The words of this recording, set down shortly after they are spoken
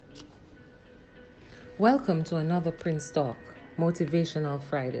Welcome to another Prince Talk, Motivational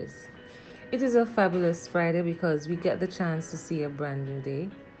Fridays. It is a fabulous Friday because we get the chance to see a brand new day.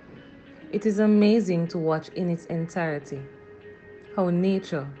 It is amazing to watch in its entirety how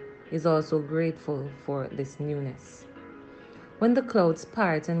nature is also grateful for this newness. When the clouds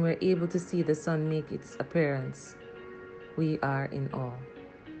part and we're able to see the sun make its appearance, we are in awe.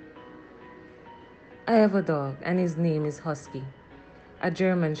 I have a dog and his name is Husky, a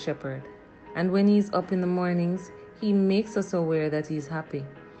German Shepherd. And when he's up in the mornings, he makes us aware that he's happy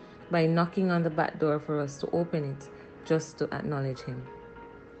by knocking on the back door for us to open it just to acknowledge him.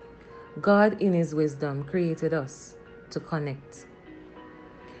 God, in his wisdom, created us to connect.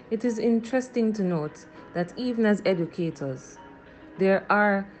 It is interesting to note that even as educators, there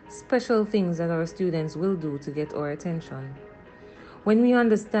are special things that our students will do to get our attention. When we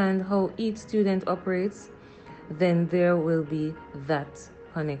understand how each student operates, then there will be that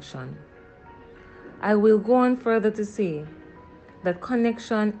connection. I will go on further to say that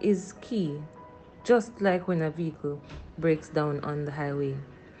connection is key, just like when a vehicle breaks down on the highway.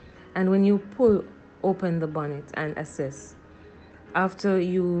 And when you pull open the bonnet and assess, after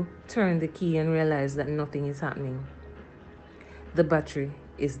you turn the key and realize that nothing is happening, the battery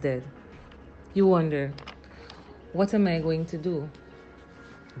is dead. You wonder, what am I going to do?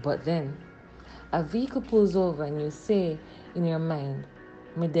 But then, a vehicle pulls over and you say in your mind,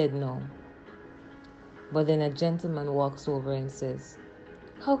 "Me dead now." But then a gentleman walks over and says,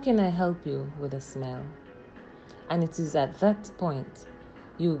 "How can I help you?" with a smile. And it is at that point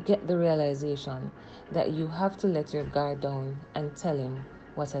you get the realization that you have to let your guard down and tell him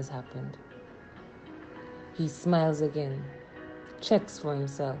what has happened. He smiles again, checks for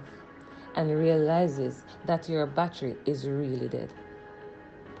himself, and realizes that your battery is really dead.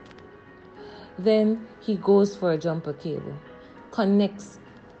 Then he goes for a jumper cable, connects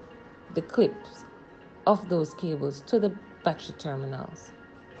the clips of those cables to the battery terminals.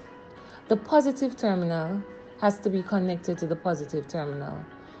 The positive terminal has to be connected to the positive terminal,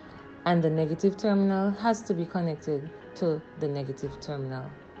 and the negative terminal has to be connected to the negative terminal.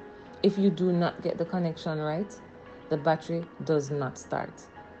 If you do not get the connection right, the battery does not start.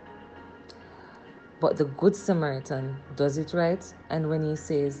 But the Good Samaritan does it right, and when he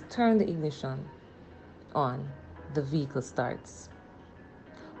says, "Turn the ignition on," the vehicle starts.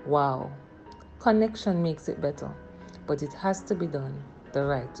 Wow, connection makes it better, but it has to be done the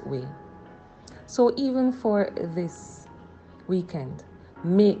right way. So even for this weekend,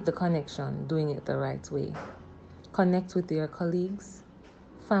 make the connection doing it the right way. Connect with your colleagues,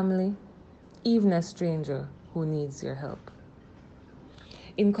 family, even a stranger who needs your help.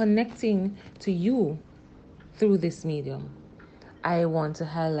 In connecting to you through this medium, I want to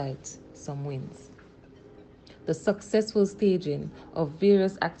highlight some wins. The successful staging of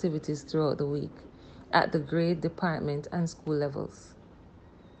various activities throughout the week at the grade, department, and school levels.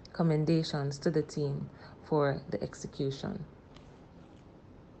 Commendations to the team for the execution.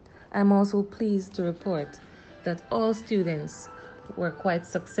 I'm also pleased to report that all students were quite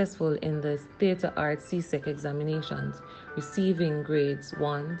successful in the Theatre Arts CSEC examinations, receiving grades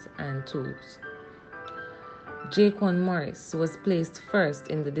 1s and 2s. Jaquan Morris was placed first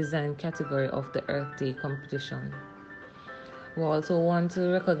in the design category of the Earth Day competition. We also want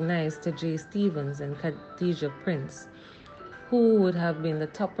to recognize Tajay Stevens and Khadijah Prince, who would have been the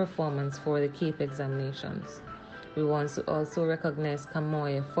top performers for the CAPE examinations. We want to also recognize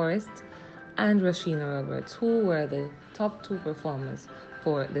Kamoya Forrest and Rashina Roberts, who were the top 2 performers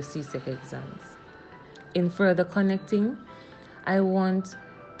for the CSEC exams. In further connecting, I want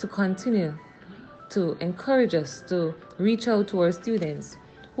to continue to encourage us to reach out to our students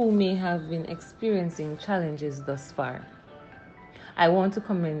who may have been experiencing challenges thus far. I want to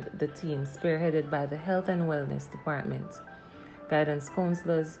commend the team spearheaded by the Health and Wellness Department, guidance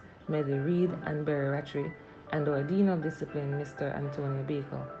counselors Medley Reed and Barry Rattray, and our Dean of Discipline, Mr. Antonio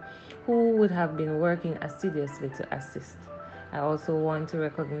Baker, who would have been working assiduously to assist. I also want to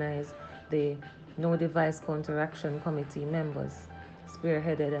recognize the No Device Counteraction Committee members,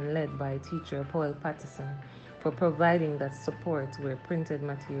 spearheaded and led by teacher Paul Patterson, for providing that support where printed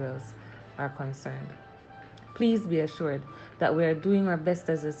materials are concerned. Please be assured that we are doing our best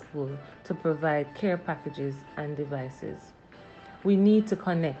as a school to provide care packages and devices. We need to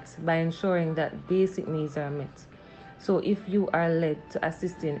connect by ensuring that basic needs are met. So if you are led to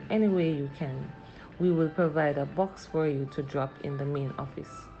assist in any way you can, we will provide a box for you to drop in the main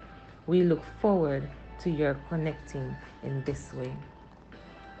office. We look forward to your connecting in this way.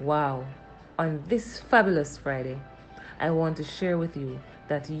 Wow! On this fabulous Friday, I want to share with you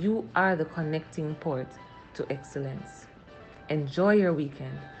that you are the connecting port to excellence. Enjoy your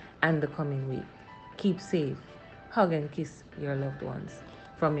weekend and the coming week. keep safe, hug and kiss your loved ones.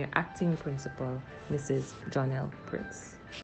 From your acting principal, Mrs. Jonelle Prince.